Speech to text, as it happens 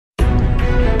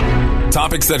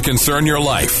Topics that concern your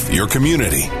life, your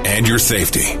community, and your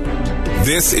safety.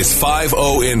 This is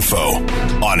 5-0 Info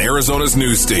on Arizona's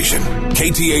news station,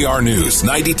 KTAR News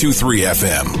 92.3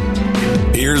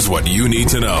 FM. Here's what you need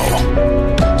to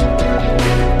know.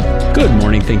 Good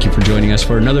morning. Thank you for joining us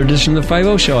for another edition of the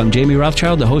 5-0 Show. I'm Jamie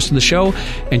Rothschild, the host of the show,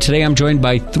 and today I'm joined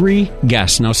by 3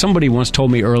 guests. Now, somebody once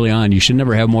told me early on you should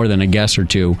never have more than a guest or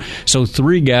 2. So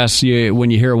 3 guests,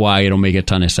 when you hear why, it'll make a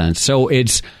ton of sense. So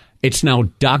it's now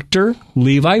Dr.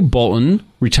 Levi Bolton,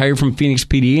 retired from Phoenix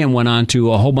PD and went on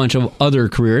to a whole bunch of other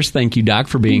careers. Thank you, Doc,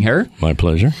 for being here. My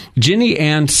pleasure. Ginny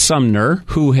Ann Sumner,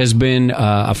 who has been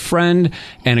a friend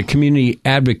and a community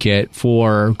advocate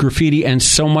for graffiti and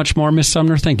so much more. Miss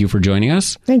Sumner, thank you for joining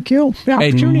us. Thank you.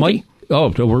 And Mike,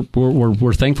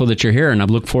 we're thankful that you're here, and I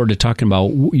look forward to talking about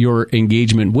your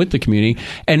engagement with the community.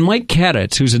 And Mike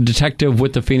Kaditz, who's a detective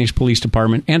with the Phoenix Police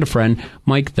Department and a friend.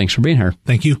 Mike, thanks for being here.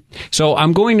 Thank you. So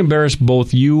I'm going to embarrass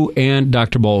both you and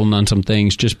Dr. Bolton on some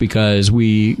things just because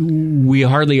we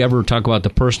hardly ever talk about the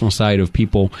personal side of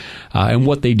people and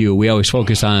what they do. We always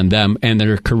focus on them and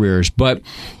their careers. But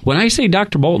when I say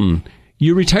Dr. Bolton,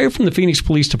 you retired from the Phoenix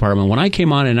Police Department. When I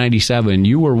came on in 97,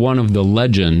 you were one of the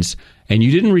legends. And you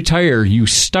didn't retire. You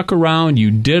stuck around.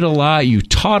 You did a lot. You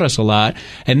taught us a lot.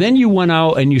 And then you went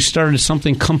out and you started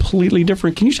something completely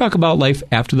different. Can you talk about life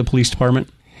after the police department?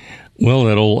 Well,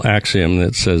 that old axiom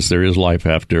that says there is life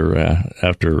after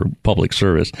public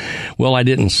service. Well, I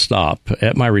didn't stop.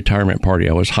 At my retirement party,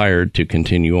 I was hired to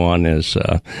continue on as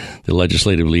the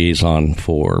legislative liaison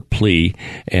for PLEA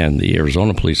and the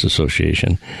Arizona Police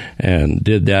Association, and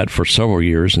did that for several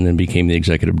years, and then became the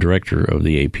executive director of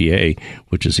the APA,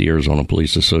 which is the Arizona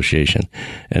Police Association.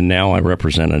 And now I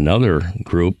represent another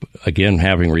group, again,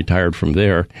 having retired from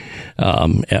there.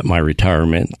 At my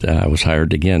retirement, I was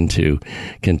hired again to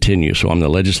continue. So I'm the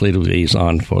legislative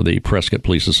liaison for the Prescott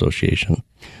Police Association.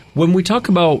 When we talk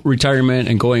about retirement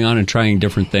and going on and trying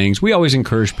different things, we always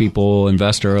encourage people,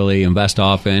 invest early, invest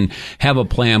often, have a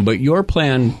plan. But your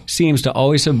plan seems to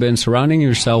always have been surrounding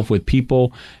yourself with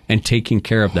people and taking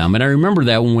care of them. And I remember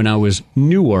that when I was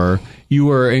newer, you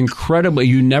were incredibly,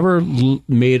 you never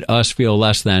made us feel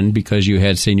less than because you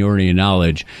had seniority and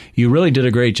knowledge. You really did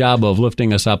a great job of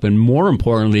lifting us up. And more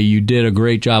importantly, you did a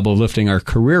great job of lifting our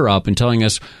career up and telling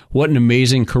us what an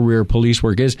amazing career police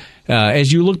work is.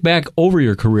 As you look back over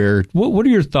your career, what are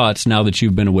your thoughts now that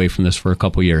you've been away from this for a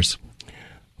couple years?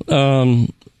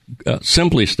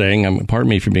 Simply staying, pardon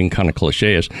me for being kind of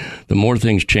cliche, is the more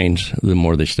things change, the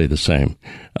more they stay the same.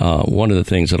 One of the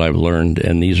things that I've learned,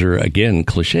 and these are, again,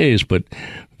 cliches, but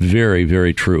very,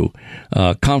 very true.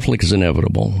 Conflict is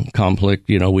inevitable. Conflict,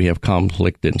 we have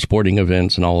conflict in sporting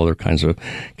events and all other kinds of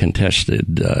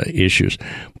contested issues.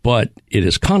 But it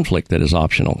is conflict that is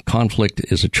optional. Conflict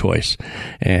is a choice.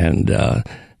 And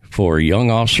for young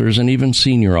officers and even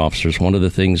senior officers, one of the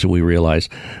things that we realize,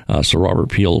 Sir Robert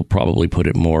Peel probably put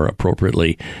it more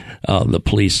appropriately, the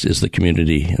police is the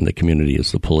community and the community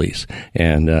is the police.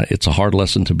 And it's a hard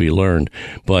lesson to be learned,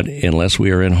 but unless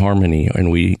we are in harmony and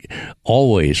we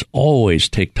always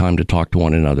take time to talk to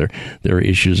one another, there are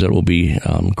issues that will be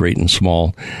great and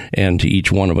small, and to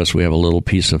each one of us we have a little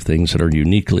piece of things that are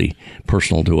uniquely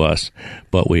personal to us.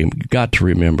 But we've got to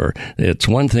remember, it's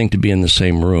one thing to be in the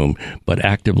same room, but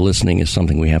active listening is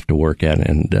something we have to work at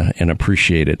and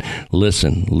appreciate it.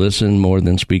 Listen more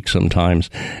than speak sometimes,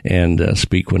 and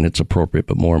speak when it's appropriate,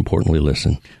 but more importantly,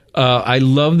 listen. I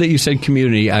love that you said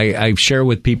community. I share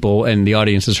with people, and the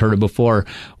audience has heard it before,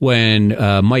 when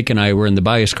Mike and I were in the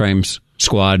Bias Crimes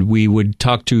Squad, we would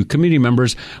talk to community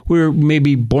members. We're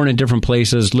maybe born in different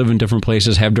places, live in different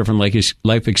places, have different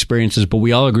life experiences, but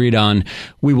we all agreed on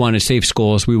we wanted safe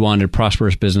schools, we wanted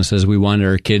prosperous businesses, we wanted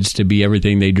our kids to be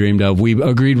everything they dreamed of. We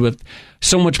agreed with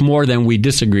so much more than we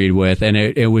disagreed with, and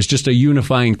it was just a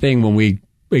unifying thing when we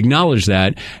acknowledge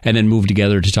that and then move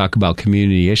together to talk about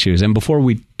community issues. And before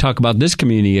we talk about this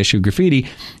community issue, graffiti,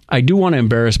 I do want to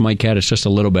embarrass Mike Kaditz just a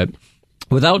little bit.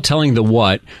 Without telling the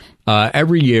what,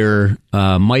 every year,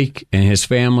 Mike and his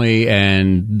family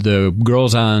and the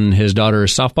girls on his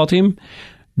daughter's softball team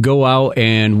go out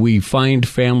and we find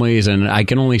families, and I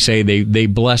can only say they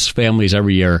bless families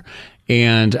every year.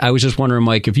 And I was just wondering,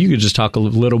 Mike, if you could just talk a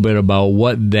little bit about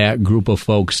what that group of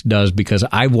folks does, because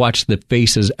I've watched the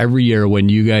faces every year when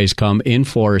you guys come in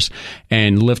force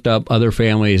and lift up other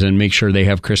families and make sure they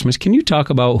have Christmas. Can you talk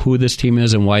about who this team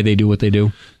is and why they do what they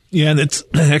do? Yeah, that's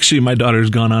actually, my daughter's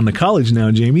gone on to college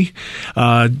now, Jamie.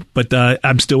 But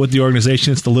I'm still with the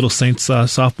organization. It's the Little Saints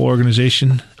softball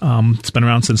organization. It's been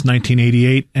around since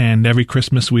 1988, and every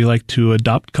Christmas we like to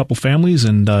adopt a couple families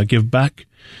and give back.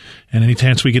 And any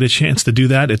chance we get a chance to do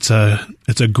that, it's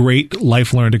a great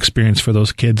life learned experience for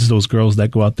those kids, those girls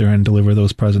that go out there and deliver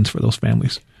those presents for those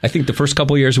families. I think the first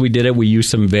couple of years we did it, we used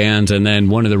some vans, and then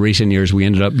one of the recent years we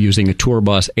ended up using a tour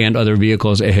bus and other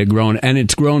vehicles. It had grown, and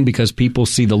it's grown because people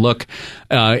see the look.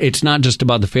 It's not just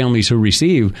about the families who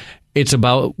receive. It's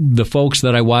about the folks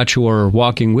that I watch who are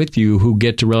walking with you who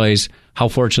get to realize how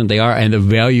fortunate they are and the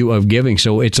value of giving.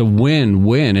 So it's a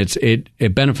win-win.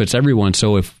 It benefits everyone.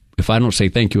 So if I don't say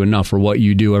thank you enough for what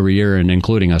you do every year and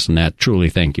including us in that,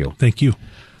 truly thank you. Thank you.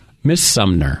 Miss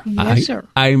Sumner, yes, sir.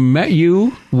 I met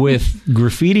you with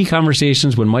Graffiti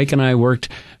Conversations when Mike and I worked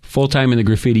full-time in the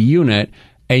graffiti unit,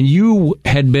 and you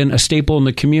had been a staple in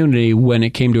the community when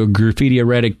it came to a graffiti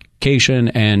eradication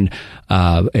and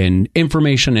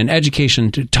information and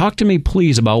education. Talk to me,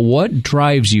 please, about what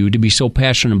drives you to be so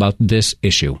passionate about this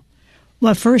issue.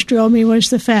 What first drove me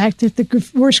was the fact that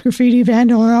the worst graffiti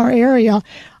vandal in our area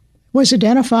was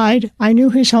identified. I knew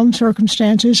his home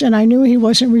circumstances, and I knew he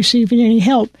wasn't receiving any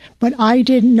help, but I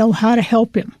didn't know how to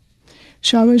help him.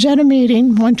 So I was at a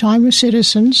meeting one time with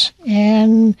citizens,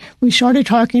 and we started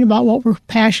talking about what we're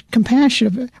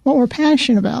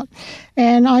passionate about.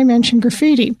 And I mentioned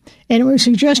graffiti. And it was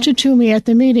suggested to me at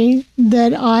the meeting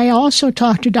that I also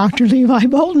talk to Dr. Levi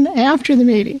Bolton after the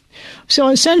meeting. So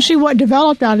essentially what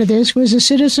developed out of this was the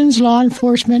Citizens Law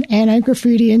Enforcement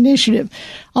Anti-Graffiti Initiative,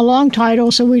 a long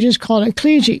title, so we just called it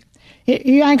CLEGI.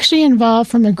 It actually involved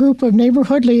from a group of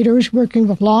neighborhood leaders working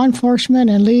with law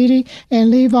enforcement and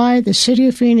Levi, the City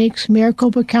of Phoenix,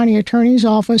 Maricopa County Attorney's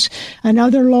Office, and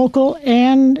other local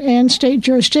and state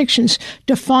jurisdictions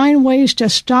to find ways to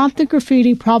stop the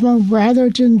graffiti problem rather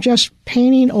than just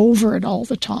painting over it all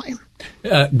the time.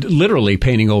 Literally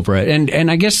painting over it,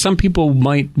 and I guess some people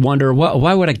might wonder,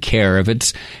 why would I care if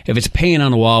it's paint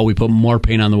on the wall? We put more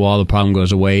paint on the wall, the problem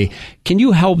goes away. Can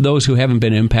you help those who haven't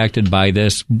been impacted by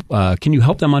this? Can you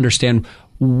help them understand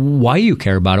why you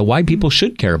care about it? Why people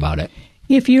should care about it?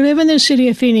 If you live in the city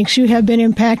of Phoenix, you have been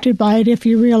impacted by it if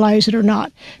you realize it or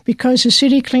not, because the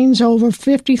city cleans over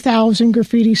 50,000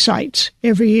 graffiti sites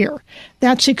every year.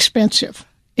 That's expensive.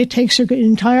 It takes an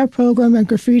entire program of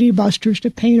graffiti busters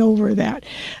to paint over that.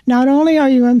 Not only are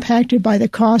you impacted by the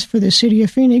cost for the city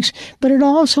of Phoenix, but it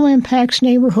also impacts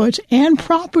neighborhoods and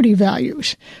property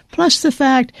values. Plus the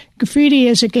fact graffiti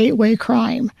is a gateway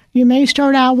crime. You may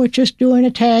start out with just doing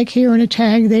a tag here and a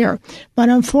tag there, but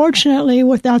unfortunately,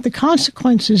 without the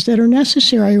consequences that are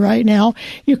necessary right now,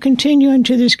 you continue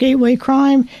into this gateway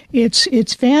crime.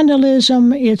 It's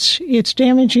vandalism, it's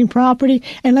damaging property,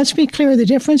 and let's be clear, the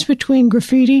difference between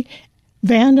graffiti,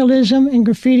 vandalism, and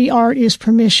graffiti art is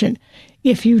permission.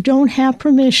 If you don't have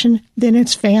permission, then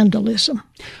it's vandalism.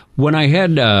 When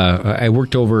I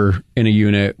worked over in a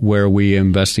unit where we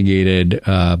investigated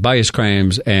bias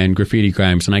crimes and graffiti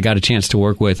crimes, and I got a chance to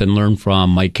work with and learn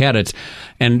from Mike Kaditz.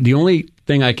 And the only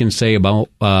thing I can say about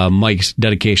Mike's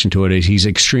dedication to it is he's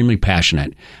extremely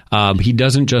passionate. He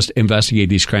doesn't just investigate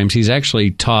these crimes. He's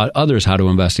actually taught others how to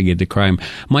investigate the crime.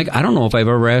 Mike, I don't know if I've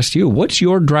ever asked you, what's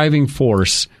your driving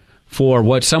force for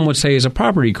what some would say is a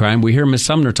property crime? We hear Ms.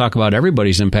 Sumner talk about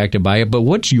everybody's impacted by it, but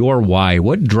what's your why?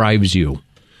 What drives you?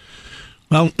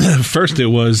 Well, first it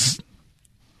was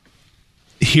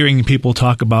hearing people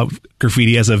talk about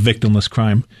graffiti as a victimless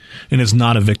crime, and it's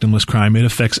not a victimless crime. It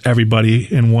affects everybody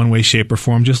in one way, shape, or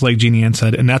form, just like Jeannie Ann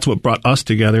said, and that's what brought us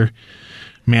together.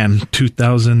 Man,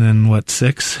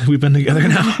 2006 we've been together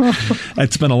now.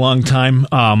 It's been a long time.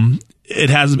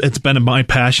 It's been my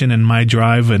passion and my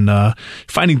drive, and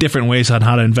finding different ways on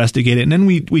how to investigate it. And then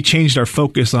we changed our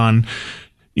focus on,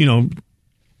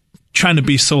 trying to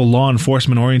be so law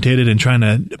enforcement orientated and trying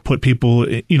to put people,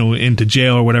 into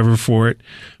jail or whatever for it.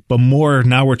 But more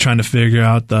now we're trying to figure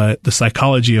out the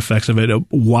psychology effects of it,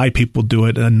 why people do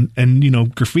it.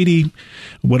 And graffiti,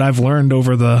 what I've learned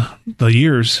over the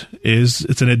years is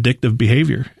it's an addictive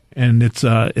behavior, and it's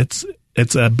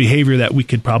a behavior that we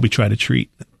could probably try to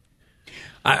treat.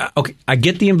 Okay, I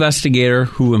get the investigator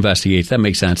who investigates. That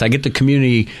makes sense. I get the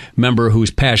community member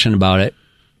who's passionate about it.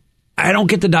 I don't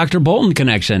get the Dr. Bolton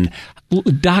connection.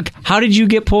 Doc, how did you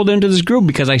get pulled into this group?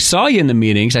 Because I saw you in the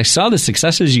meetings. I saw the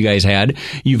successes you guys had.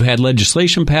 You've had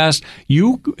legislation passed.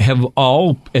 You have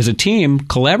all, as a team,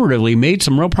 collaboratively made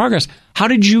some real progress. How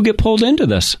did you get pulled into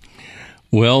this?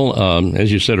 Well,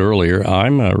 as you said earlier,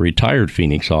 I'm a retired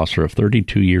Phoenix officer of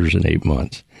 32 years and 8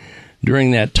 months.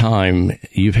 During that time,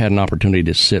 you've had an opportunity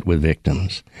to sit with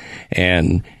victims.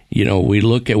 And,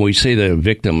 we say the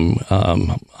victim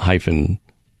hyphen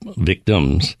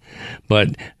victims,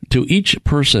 but to each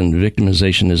person,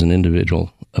 victimization is an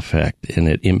individual effect, and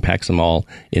it impacts them all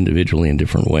individually in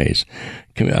different ways.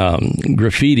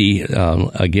 Graffiti,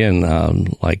 again,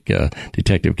 like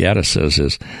Detective Gaddis says,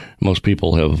 is most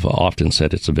people have often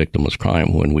said it's a victimless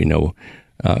crime when we know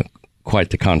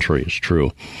quite the contrary is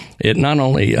true. It not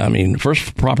only,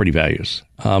 first, property values.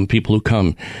 People who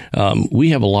come,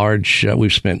 we have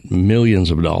we've spent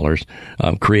millions of dollars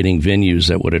creating venues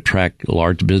that would attract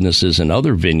large businesses and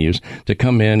other venues to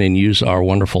come in and use our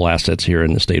wonderful assets here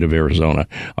in the state of Arizona,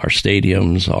 our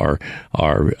stadiums,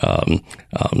 our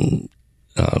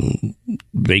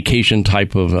vacation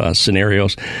type of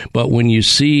scenarios. But when you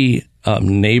see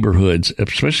neighborhoods,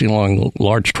 especially along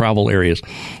large travel areas,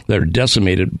 that are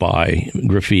decimated by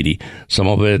graffiti, some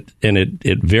of it, and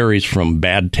it varies from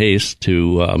bad taste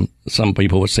to some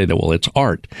people would say that, well, it's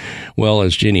art. Well,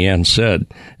 as Jeannie Ann said,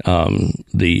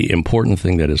 the important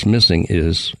thing that is missing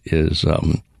is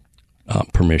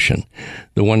permission.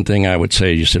 The one thing I would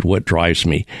say, you said, what drives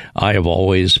me? I have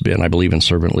always been, I believe in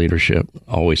servant leadership,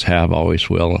 always have, always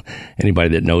will. Anybody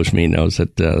that knows me knows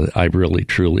that I really,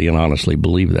 truly, and honestly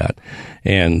believe that.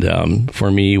 And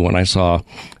for me, when I saw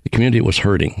the community was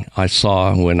hurting, I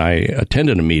saw when I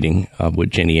attended a meeting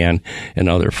with Jeannie Ann and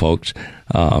other folks,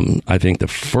 I think the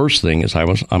first thing is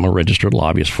I'm a registered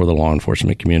lobbyist for the law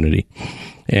enforcement community.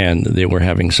 And they were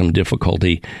having some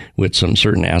difficulty with some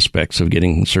certain aspects of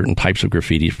getting certain types of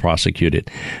graffiti prosecuted.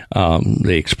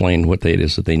 They explained what it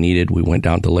is that they needed. We went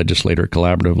down to legislator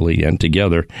collaboratively and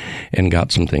together and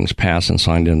got some things passed and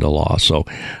signed into law. So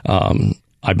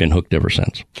I've been hooked ever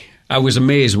since. I was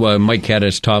amazed when Mike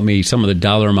Caddis taught me some of the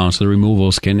dollar amounts of the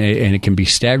removals and it can be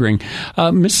staggering.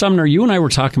 Ms. Sumner, you and I were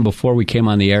talking before we came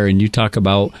on the air, and you talk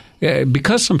about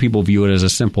because some people view it as a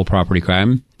simple property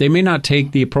crime, they may not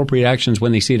take the appropriate actions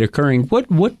when they see it occurring.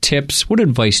 What tips, what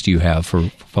advice do you have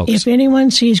for folks? If anyone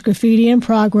sees graffiti in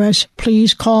progress,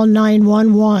 please call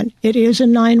 911. It is a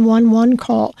 911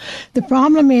 call. The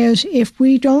problem is if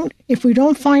we can't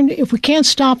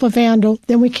stop a vandal,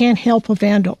 then we can't help a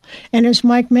vandal. And as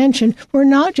Mike mentioned, we're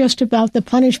not just about the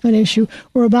punishment issue.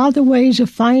 We're about the ways of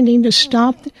finding to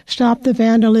stop the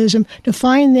vandalism, to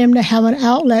find them to have an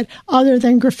outlet other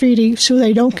than graffiti, so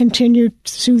they don't continue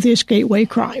through this gateway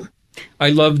crime. I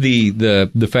love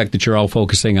the fact that you're all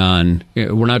focusing on,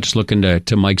 we're not just looking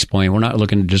to Mike's point, we're not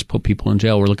looking to just put people in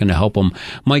jail, we're looking to help them.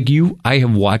 Mike, I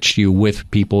have watched you with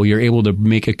people, you're able to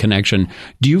make a connection.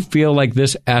 Do you feel like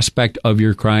this aspect of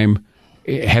your crime,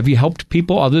 have you helped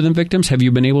people other than victims? Have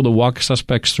you been able to walk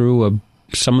suspects through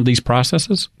some of these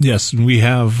processes? Yes, we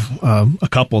have a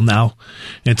couple now.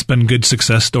 It's been good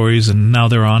success stories, and now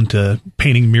they're on to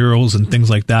painting murals and things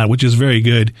like that, which is very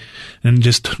good, and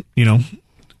just,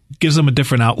 gives them a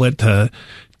different outlet to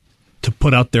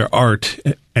put out their art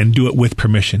and do it with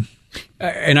permission.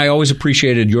 And I always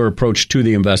appreciated your approach to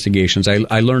the investigations.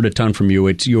 I learned a ton from you.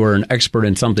 You're an expert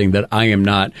in something that I am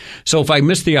not. So if I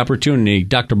missed the opportunity,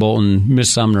 Dr. Bolton,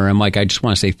 Ms. Sumner, and Mike, I just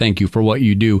want to say thank you for what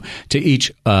you do to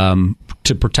each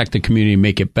to protect the community and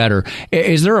make it better.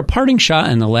 Is there a parting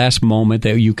shot in the last moment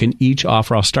that you can each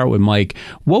offer? I'll start with Mike.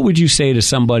 What would you say to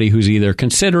somebody who's either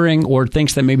considering or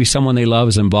thinks that maybe someone they love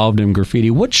is involved in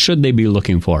graffiti? What should they be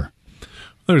looking for?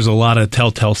 There's a lot of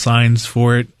telltale signs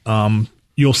for it.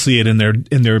 You'll see it in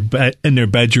their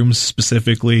bedrooms,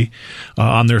 specifically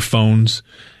on their phones.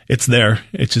 It's there.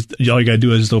 It's just all you got to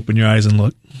do is just open your eyes and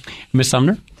look. Ms.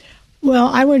 Sumner? Well,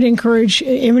 I would encourage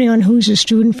anyone who's a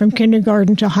student from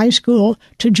kindergarten to high school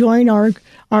to join our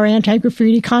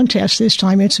anti-graffiti contest this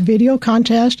time. It's a video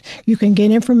contest. You can get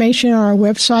information on our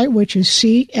website, which is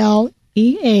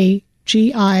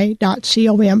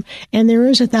CLEAGI.com, and there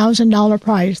is a $1,000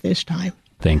 prize this time.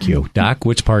 Thank you. Doc,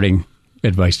 which parting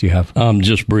advice do you have?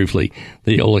 Just briefly,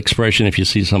 the old expression, if you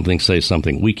see something, say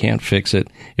something. We can't fix it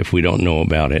if we don't know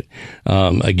about it.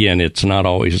 Again, it's not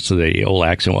always the old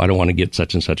axiom, I don't want to get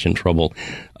such and such in trouble.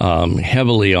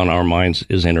 Heavily on our minds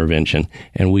is intervention,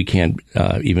 and we can't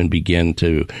even begin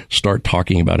to start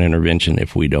talking about intervention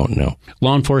if we don't know.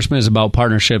 Law enforcement is about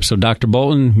partnership. So Dr.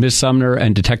 Bolton, Ms. Sumner,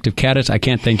 and Detective Caddis, I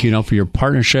can't thank you enough for your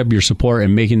partnership, your support,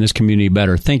 and making this community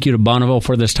better. Thank you to Bonneville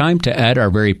for this time, to Ed, our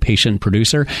very patient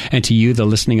producer, and to you, the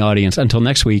listening audience. Until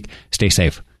next week, stay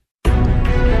safe.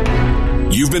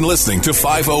 You've been listening to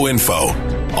 5-0 Info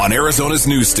on Arizona's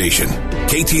news station,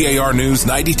 KTAR News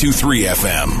 92.3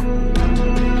 FM.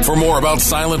 For more about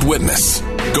Silent Witness,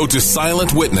 go to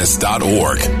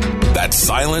silentwitness.org. That's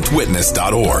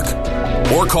silentwitness.org.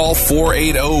 Or call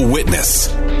 480-WITNESS.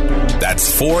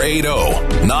 That's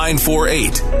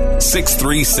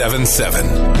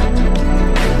 480-948-6377.